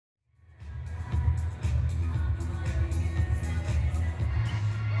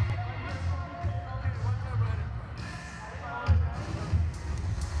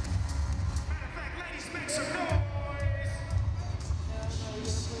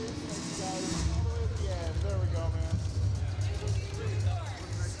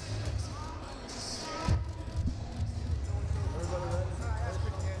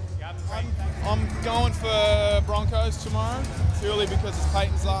Broncos tomorrow, purely because it's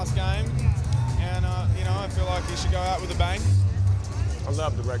Peyton's last game, and you know, I feel like he should go out with a bang. I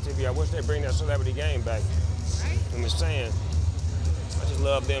love DirecTV. I wish they'd bring that celebrity game back. I'm just saying. I just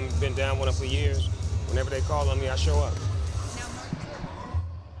love them. Been down with them for years. Whenever they call on me, I show up.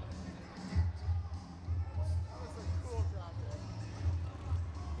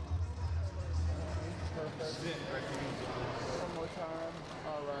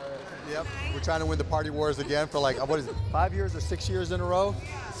 Yep, we're trying to win the Party Wars again for like, what is it, 5 years or 6 years in a row?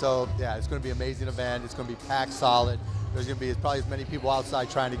 So yeah, it's going to be an amazing event. It's going to be packed solid. There's going to be probably as many people outside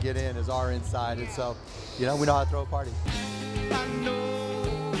trying to get in as are inside. And so, you know, we know how to throw a party.